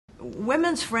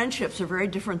women's friendships are very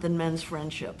different than men's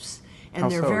friendships, and How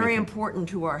they're so, do you very think? important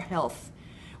to our health.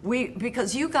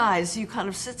 Because you guys, you kind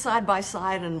of sit side by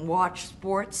side and watch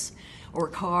sports or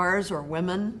cars or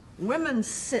women. Women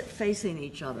sit facing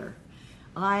each other,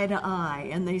 eye to eye,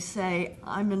 and they say,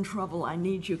 I'm in trouble, I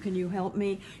need you, can you help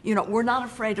me? You know, we're not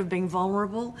afraid of being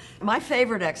vulnerable. My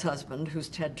favorite ex-husband, who's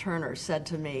Ted Turner, said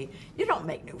to me, you don't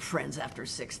make new friends after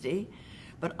 60.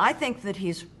 But I think that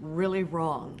he's really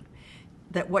wrong.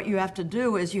 That what you have to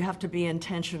do is you have to be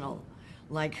intentional.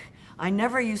 Like, I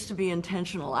never used to be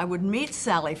intentional. I would meet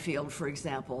Sally Field, for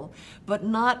example, but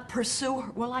not pursue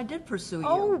her. Well, I did pursue you.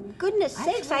 Oh, goodness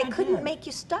Actually, sakes, I couldn't did. make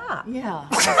you stop. Yeah.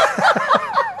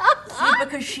 See,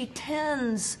 because she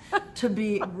tends to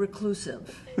be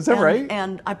reclusive. Is that right?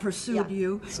 And I pursued Yeah.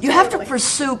 you. You have to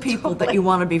pursue people that you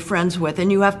want to be friends with,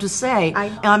 and you have to say,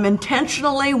 I'm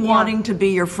intentionally wanting to be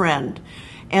your friend.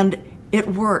 And it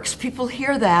works. People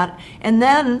hear that, and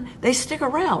then they stick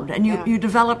around, and you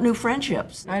develop new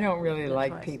friendships. I don't really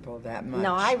like people that much.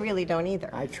 No, I really don't either.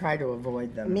 I try to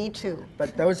avoid them. Me too.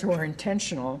 But those who are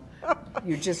intentional,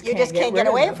 you just You can't just can't rid get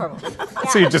of away them. from them.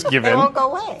 So you just give They in? won't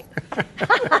go away.